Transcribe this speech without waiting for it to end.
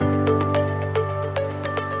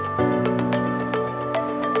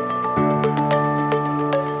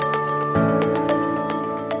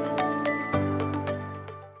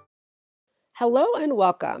Hello and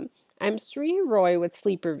welcome. I'm Sri Roy with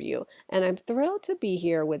Sleep Review, and I'm thrilled to be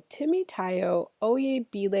here with Temitayo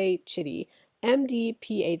Oyegbile-Chidi, MD,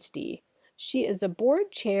 PhD. She is the board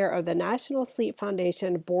chair of the National Sleep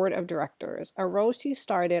Foundation Board of Directors, a role she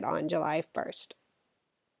started on July 1st.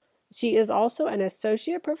 She is also an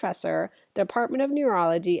associate professor, Department of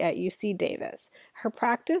Neurology at UC Davis. Her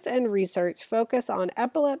practice and research focus on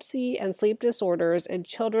epilepsy and sleep disorders in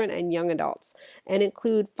children and young adults and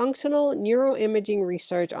include functional neuroimaging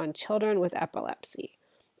research on children with epilepsy.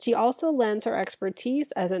 She also lends her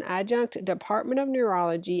expertise as an adjunct Department of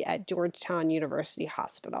Neurology at Georgetown University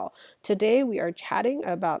Hospital. Today we are chatting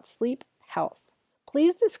about sleep health.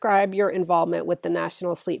 Please describe your involvement with the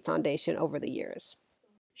National Sleep Foundation over the years.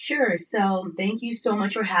 Sure. So thank you so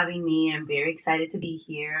much for having me. I'm very excited to be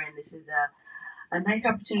here, and this is a nice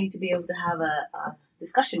opportunity to be able to have a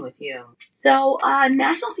discussion with you. So,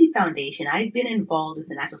 National Sleep Foundation, I've been involved with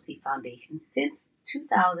the National Sleep Foundation since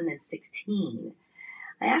 2016.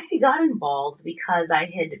 I actually got involved because I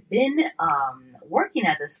had been working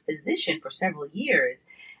as a physician for several years,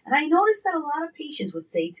 and I noticed that a lot of patients would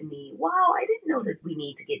say to me, "Wow, I didn't know that we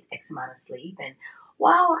need to get X amount of sleep," and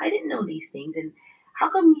 "Wow, I didn't know these things," and "How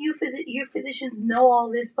come your physicians know all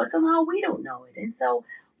this, but somehow we don't know it?" And so,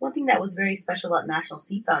 one thing that was very special about National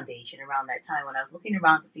Sleep Foundation around that time, when I was looking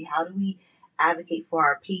around to see how do we advocate for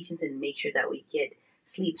our patients and make sure that we get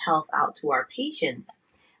sleep health out to our patients,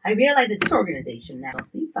 I realized that this organization, National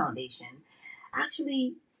Sleep Foundation,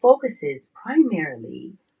 actually focuses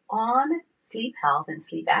primarily on sleep health and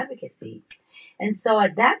sleep advocacy. And so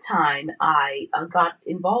at that time, I got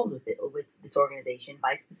involved with this organization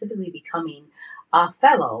by specifically becoming a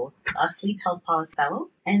fellow, a sleep health policy fellow.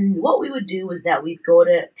 And what we would do was that we'd go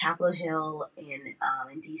to Capitol Hill in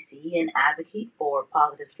DC and advocate for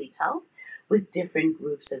positive sleep health with different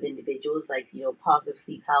groups of individuals, like positive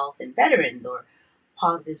sleep health in veterans, or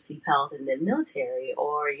positive sleep health in the military,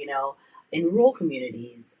 or in rural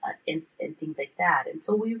communities, and things like that. And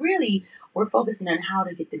so we really were focusing on how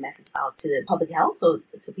to get the message out to the public health, so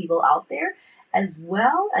to people out there, as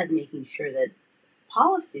well as making sure that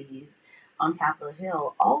policies on Capitol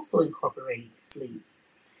Hill also incorporate sleep.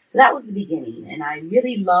 So that was the beginning, and I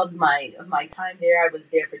really loved my time there. I was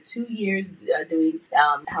there for 2 years doing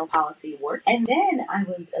health policy work, and then I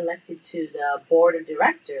was elected to the board of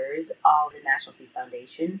directors of the National Sleep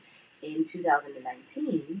Foundation in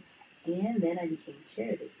 2019, and then I became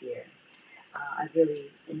chair this year. I've really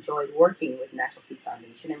enjoyed working with National Sleep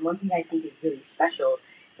Foundation, and one thing I think is really special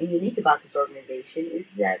and unique about this organization is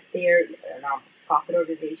that they're a nonprofit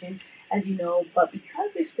organization, as you know, but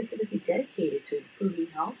because they're specifically dedicated to improving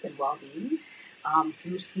health and well-being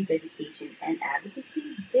through sleep education and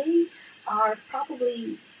advocacy, they are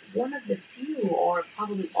probably one of the few, or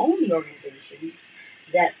probably only, organizations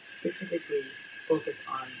that specifically focus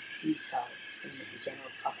on sleep health in the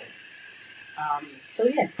general public. So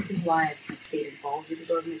yes, this is why I've stayed involved with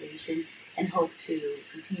this organization and hope to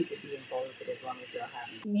continue to be involved with it as long as they'll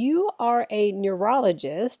have me. You are a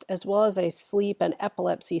neurologist as well as a sleep and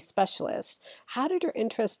epilepsy specialist. How did your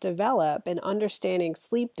interest develop in understanding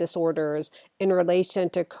sleep disorders in relation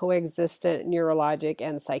to coexistent neurologic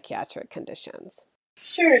and psychiatric conditions?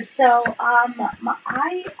 Sure. So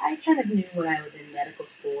I kind of knew when I was in medical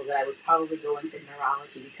school that I would probably go into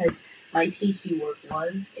neurology because my PhD work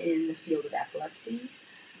was in the field of epilepsy.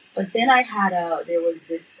 But then there was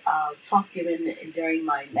this talk given during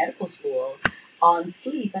my medical school on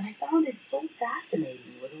sleep, and I found it so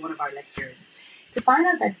fascinating. It was one of our lectures to find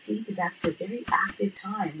out that sleep is actually a very active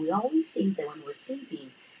time. We always think that when we're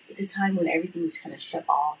sleeping, it's a time when everything's kind of shut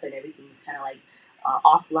off and everything's kind of like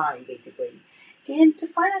offline, basically. And to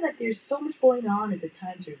find out that there's so much going on, it's a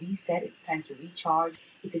time to reset, it's a time to recharge,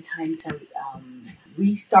 it's a time to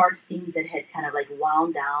restart things that had kind of like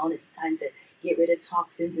wound down, it's time to get rid of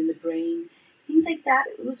toxins in the brain, things like that.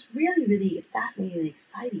 It was really, really fascinating and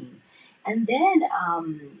exciting. And then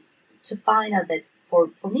to find out that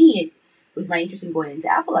for me, with my interest in going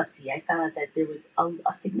into epilepsy, I found out that there was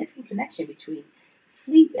a significant connection between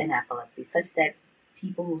sleep and epilepsy, such that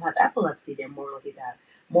people who have epilepsy, they're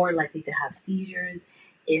more likely to have seizures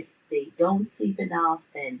if they don't sleep enough.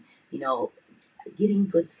 And getting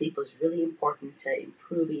good sleep was really important to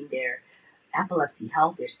improving their epilepsy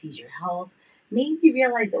health, their seizure health. Made me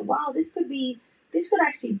realize that wow, this could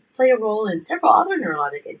actually play a role in several other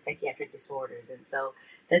neurologic and psychiatric disorders. And so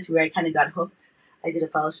that's where I kind of got hooked. I did a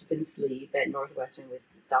fellowship in sleep at Northwestern with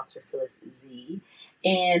Dr. Phyllis Z.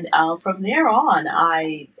 And from there on,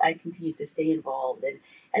 I continued to stay involved. And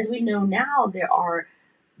as we know now, there are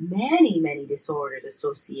many disorders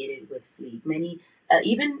associated with sleep, many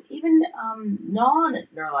even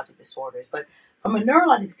non-neurologic disorders. But from a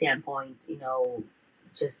neurologic standpoint,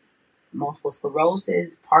 just multiple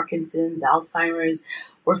sclerosis, Parkinson's, Alzheimer's,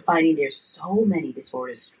 we're finding there's so many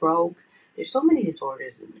disorders, stroke. There's so many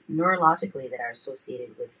disorders neurologically that are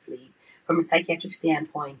associated with sleep. From a psychiatric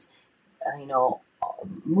standpoint,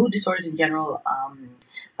 mood disorders in general,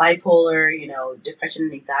 bipolar, depression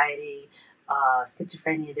and anxiety,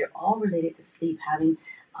 schizophrenia, they're all related to sleep. Having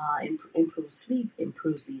improved sleep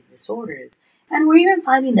improves these disorders. And we're even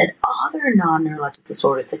finding that other non-neurologic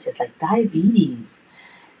disorders, such as like diabetes,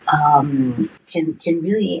 can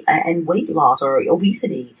really, and weight loss or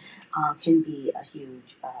obesity, can be a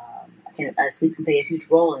huge, sleep can play a huge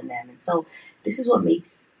role in them. And so this is what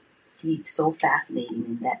makes sleep so fascinating,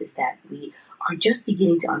 and that is that we are just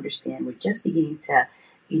beginning to understand. We're just beginning to,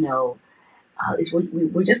 you know,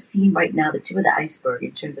 we're just seeing right now the tip of the iceberg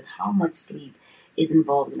in terms of how much sleep is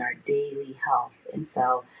involved in our daily health. And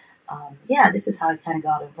so, yeah, this is how I kind of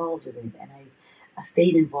got involved with it, and I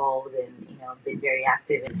stayed involved and been very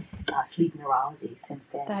active in sleep neurology since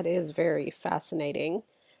then. That is very fascinating.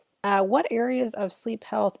 What areas of sleep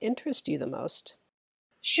health interest you the most?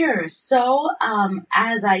 Sure. So,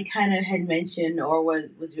 as I kind of had mentioned or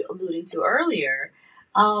was alluding to earlier,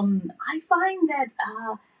 I find that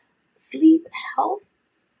sleep health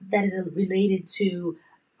that is related to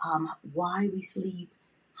why we sleep,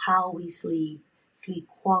 how we sleep, sleep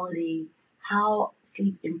quality, how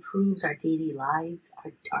sleep improves our daily lives,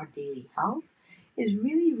 our daily health, is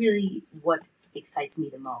really, really what excites me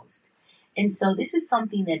the most. And so, this is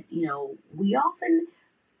something that, we often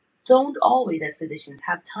don't always, as physicians,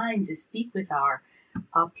 have time to speak with our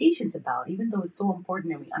patients about, even though it's so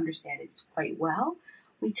important and we understand it quite well.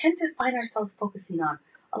 We tend to find ourselves focusing on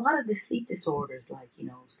a lot of the sleep disorders, like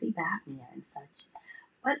sleep apnea and such.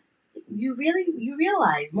 But you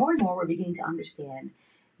realize more and more we're beginning to understand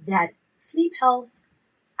that sleep health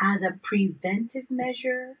as a preventive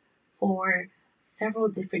measure for several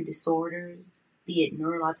different disorders, be it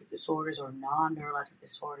neurologic disorders or non-neurologic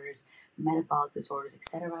disorders, metabolic disorders,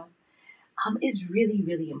 etc., is really,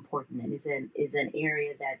 really important, and is an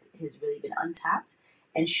area that has really been untapped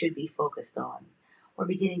and should be focused on. We're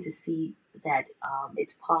beginning to see that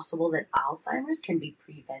it's possible that Alzheimer's can be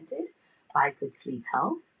prevented by good sleep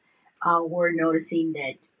health. We're noticing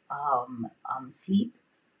that sleep,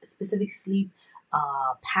 specific sleep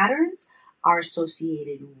patterns, are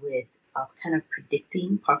associated with kind of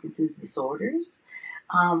predicting Parkinson's disorders.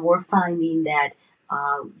 We're finding that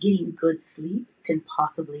getting good sleep can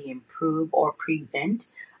possibly improve or prevent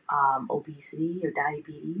obesity or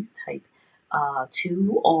diabetes type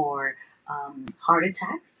 2, or heart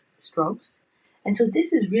attacks, strokes. And so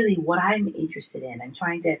this is really what I'm interested in. I'm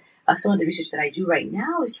trying to, some of the research that I do right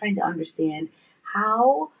now is trying to understand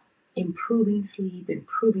how improving sleep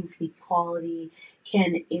quality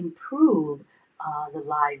can improve the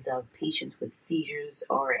lives of patients with seizures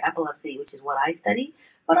or epilepsy, which is what I study,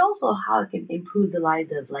 but also how it can improve the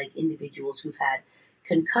lives of like individuals who've had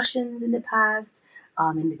concussions in the past,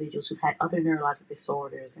 individuals who've had other neurologic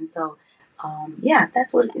disorders. And so, yeah,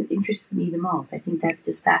 that's what interests me the most. I think that's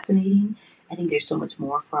just fascinating. I think there's so much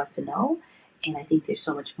more for us to know. And I think there's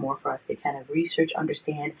so much more for us to kind of research,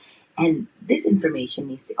 understand. And this information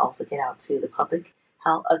needs to also get out to the public,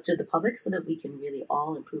 to the public, so that we can really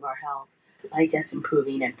all improve our health by just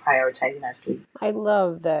improving and prioritizing our sleep. I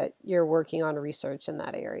love that you're working on research in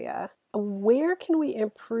that area. Where can we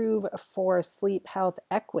improve for sleep health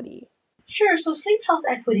equity? Sure. So sleep health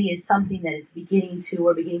equity is something that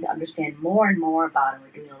we're beginning to understand more and more about, and we're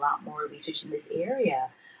doing a lot more research in this area.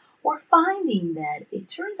 We're finding that it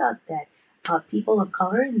turns out that people of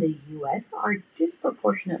color in the U.S. are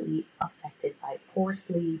disproportionately affected by poor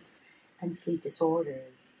sleep and sleep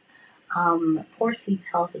disorders, poor sleep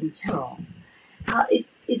health in general.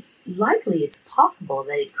 It's possible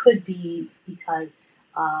that it could be because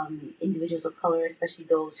individuals of color, especially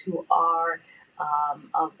those who are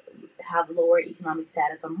of have lower economic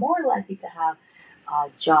status, are more likely to have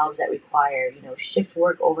jobs that require shift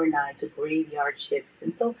work overnight to graveyard shifts,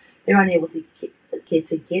 and so they're unable to get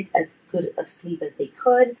as good of sleep as they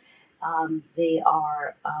could. They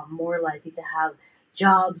are more likely to have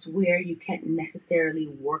jobs where you can't necessarily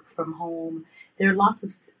work from home. There are lots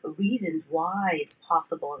of reasons why it's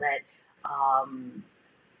possible that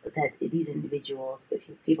these individuals,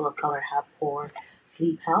 people of color, have poor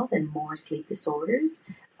sleep health and more sleep disorders.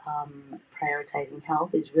 Prioritizing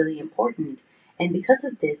health is really important. And because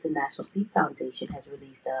of this, the National Sleep Foundation has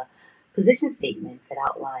released a position statement that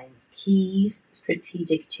outlines key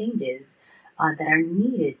strategic changes that are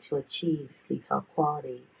needed to achieve sleep health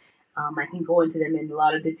quality. I can go into them in a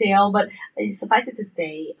lot of detail, but suffice it to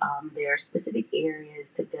say, there are specific areas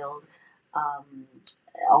to build um,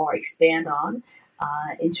 or expand on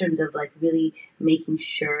in terms of like really making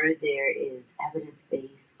sure there is evidence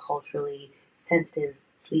based, culturally sensitive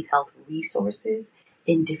sleep health resources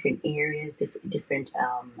in different areas, different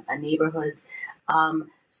neighborhoods,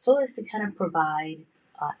 so as to kind of provide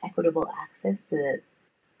equitable access to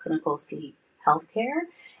clinical sleep healthcare.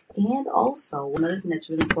 And also, one other thing that's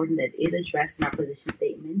really important that is addressed in our position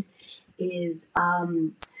statement is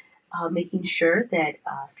making sure that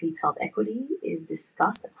sleep health equity is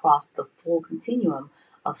discussed across the full continuum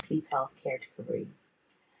of sleep health care delivery.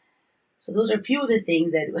 So those are a few of the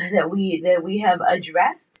things that we have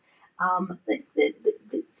addressed.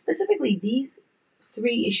 Specifically, these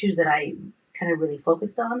three issues that I kind of really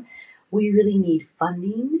focused on, we really need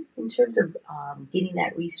funding in terms of getting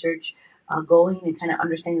that research going and kind of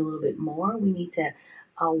understanding a little bit more. We need to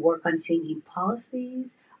work on changing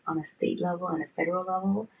policies on a state level and a federal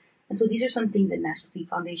level. And so these are some things that National Sleep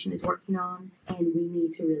Foundation is working on, and we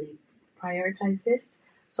need to really prioritize this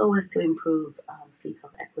so as to improve sleep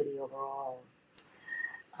health equity overall.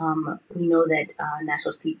 We know that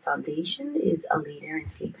National Sleep Foundation is a leader in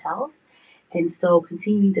sleep health, and so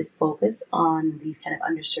continuing to focus on these kind of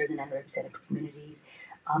underserved and underrepresented communities,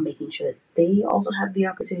 making sure that they also have the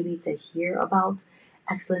opportunity to hear about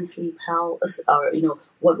excellent sleep health, or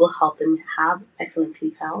what will help them have excellent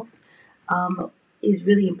sleep health, is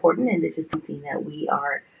really important, and this is something that we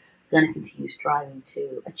are going to continue striving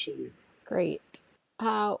to achieve. Great.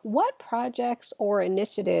 What projects or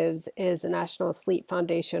initiatives is the National Sleep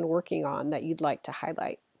Foundation working on that you'd like to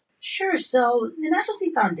highlight? Sure. So the National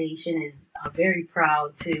Sleep Foundation is very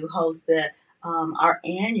proud to host the our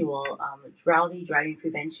annual Drowsy Driving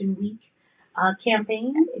Prevention Week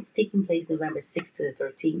campaign. It's taking place November 6th to the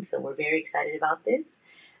 13th, so we're very excited about this.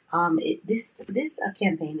 This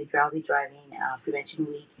campaign, the Drowsy Driving Prevention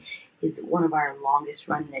Week, is one of our longest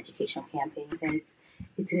running educational campaigns, and it's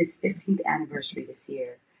in its 15th anniversary this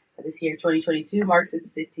year. This year, 2022, marks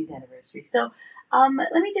its 15th anniversary. So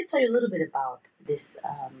let me just tell you a little bit about this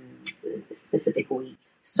specific week.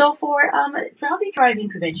 So for Drowsy Driving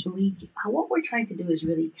Prevention Week, what we're trying to do is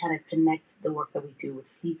really kind of connect the work that we do with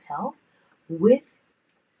sleep health with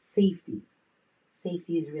safety.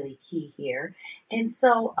 Safety is really key here. And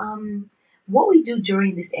so what we do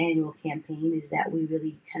during this annual campaign is that we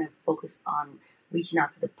really kind of focus on reaching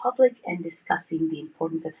out to the public and discussing the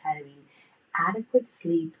importance of having adequate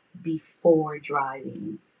sleep before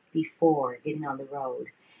driving, before getting on the road.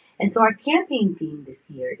 And so our campaign theme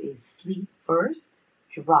this year is Sleep First,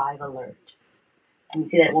 Drive Alert. Let me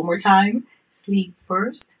say that one more time. Sleep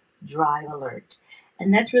First, Drive Alert.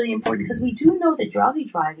 And that's really important because we do know that drowsy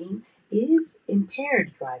driving is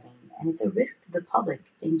impaired driving and it's a risk to the public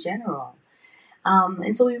in general.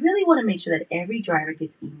 And so we really want to make sure that every driver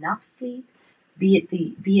gets enough sleep, be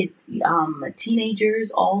it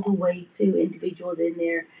teenagers all the way to individuals in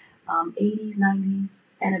their 80s, 90s,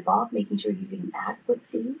 and above, making sure you're getting adequate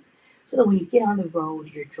sleep so that when you get on the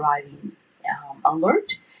road, you're driving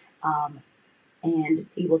alert and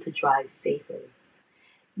able to drive safely.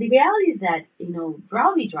 The reality is that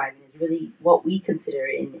drowsy driving is really what we consider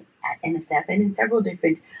in at NSF and in several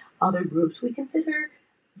different other groups. We consider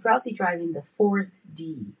drowsy driving the fourth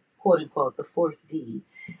D, quote unquote, the fourth D,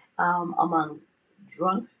 among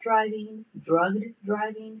drunk driving, drugged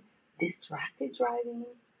driving, distracted driving,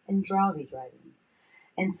 and drowsy driving.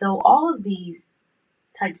 And so all of these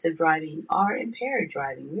types of driving are impaired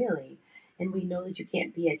driving, really. And we know that you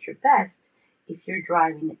can't be at your best if you're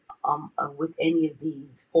driving with any of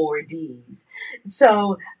these four Ds.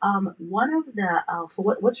 So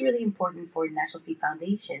what's really important for National Sleep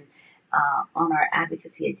Foundation on our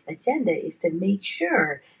advocacy agenda is to make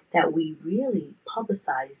sure that we really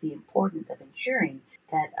publicize the importance of ensuring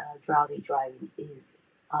that drowsy driving is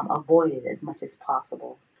avoided as much as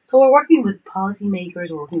possible. So we're working with policymakers,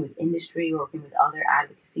 we're working with industry, we're working with other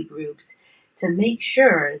advocacy groups to make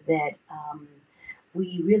sure that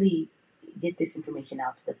we really get this information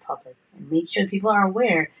out to the public and make sure people are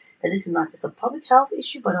aware that this is not just a public health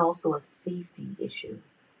issue, but also a safety issue.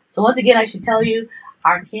 So once again, I should tell you,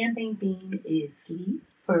 our campaign theme is Sleep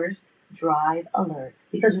First, Drive Alert,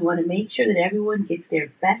 because we want to make sure that everyone gets their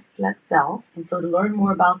best slept self. And so to learn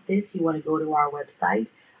more about this, you want to go to our website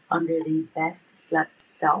under the Best Slept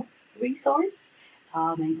Self resource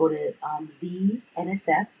and go to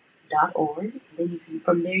theNSF.org. Then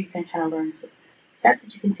from there, you can kind of learn steps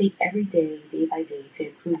that you can take every day, day by day, to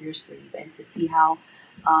improve your sleep and to see how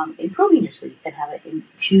improving your sleep can have a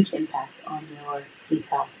huge impact on your sleep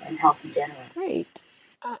health and health in general. Great.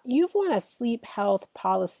 You've won a Sleep Health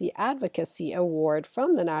Policy Advocacy Award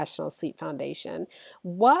from the National Sleep Foundation.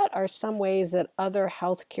 What are some ways that other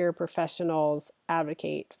healthcare professionals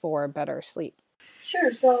advocate for better sleep?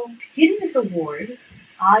 Sure. So, getting this award,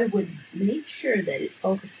 I would make sure that it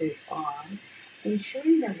focuses on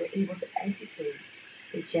ensuring that we're able to educate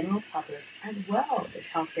the general public as well as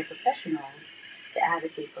healthcare professionals to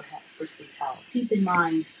advocate for sleep health. Keep in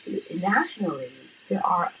mind, nationally, there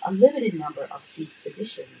are a limited number of sleep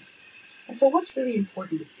physicians. And so, what's really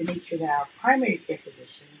important is to make sure that our primary care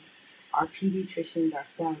physicians, our pediatricians, our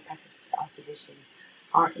family practice physicians,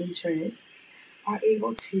 our internists are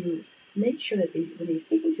able to make sure that when they're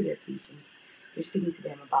speaking to their patients, they're speaking to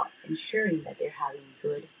them about ensuring that they're having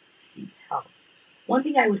good sleep health. One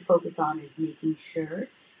thing I would focus on is making sure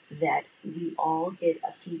that we all get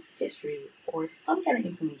a sleep history or some kind of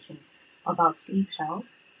information about sleep health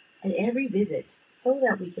at every visit so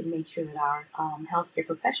that we can make sure that our healthcare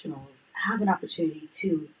professionals have an opportunity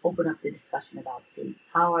to open up the discussion about sleep.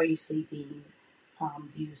 How are you sleeping?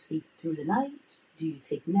 Do you sleep through the night? Do you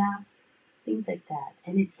take naps? Things like that.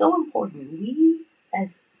 And it's so important. We,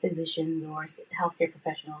 as physicians or healthcare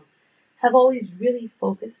professionals, have always really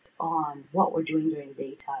focused on what we're doing during the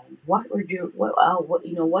daytime. What we're doing,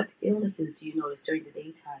 what illnesses do you notice during the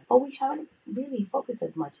daytime? But we haven't really focused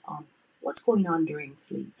as much on what's going on during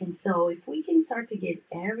sleep. And so, if we can start to get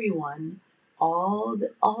everyone, all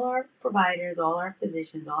our providers, all our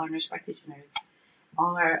physicians, all our nurse practitioners,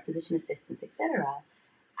 all our physician assistants, etc.,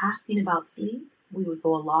 asking about sleep, we would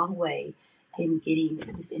go a long way in getting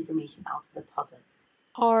this information out to the public.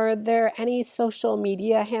 Are there any social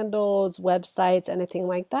media handles, websites, anything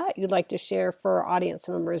like that you'd like to share for audience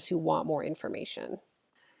members who want more information?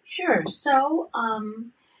 Sure. So,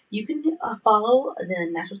 you can follow the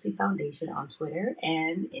National Sleep Foundation on Twitter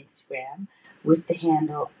and Instagram with the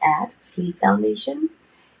handle at Sleep Foundation.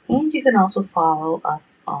 And you can also follow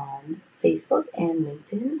us on Facebook and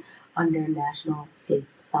LinkedIn under National Sleep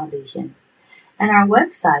Foundation. And our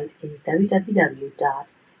website is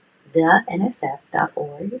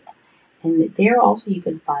www.thensf.org. And there also you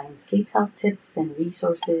can find sleep health tips and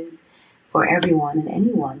resources for everyone and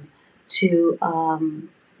anyone to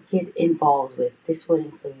get involved with. This would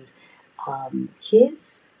include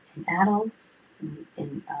kids and adults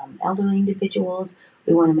and elderly individuals.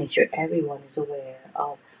 We want to make sure everyone is aware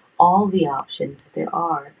of all the options that there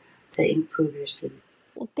are to improve your sleep.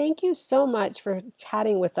 Well, thank you so much for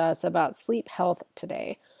chatting with us about sleep health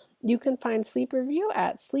today. You can find Sleep Review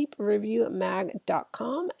at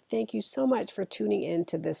sleepreviewmag.com. Thank you so much for tuning in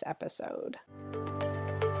to this episode.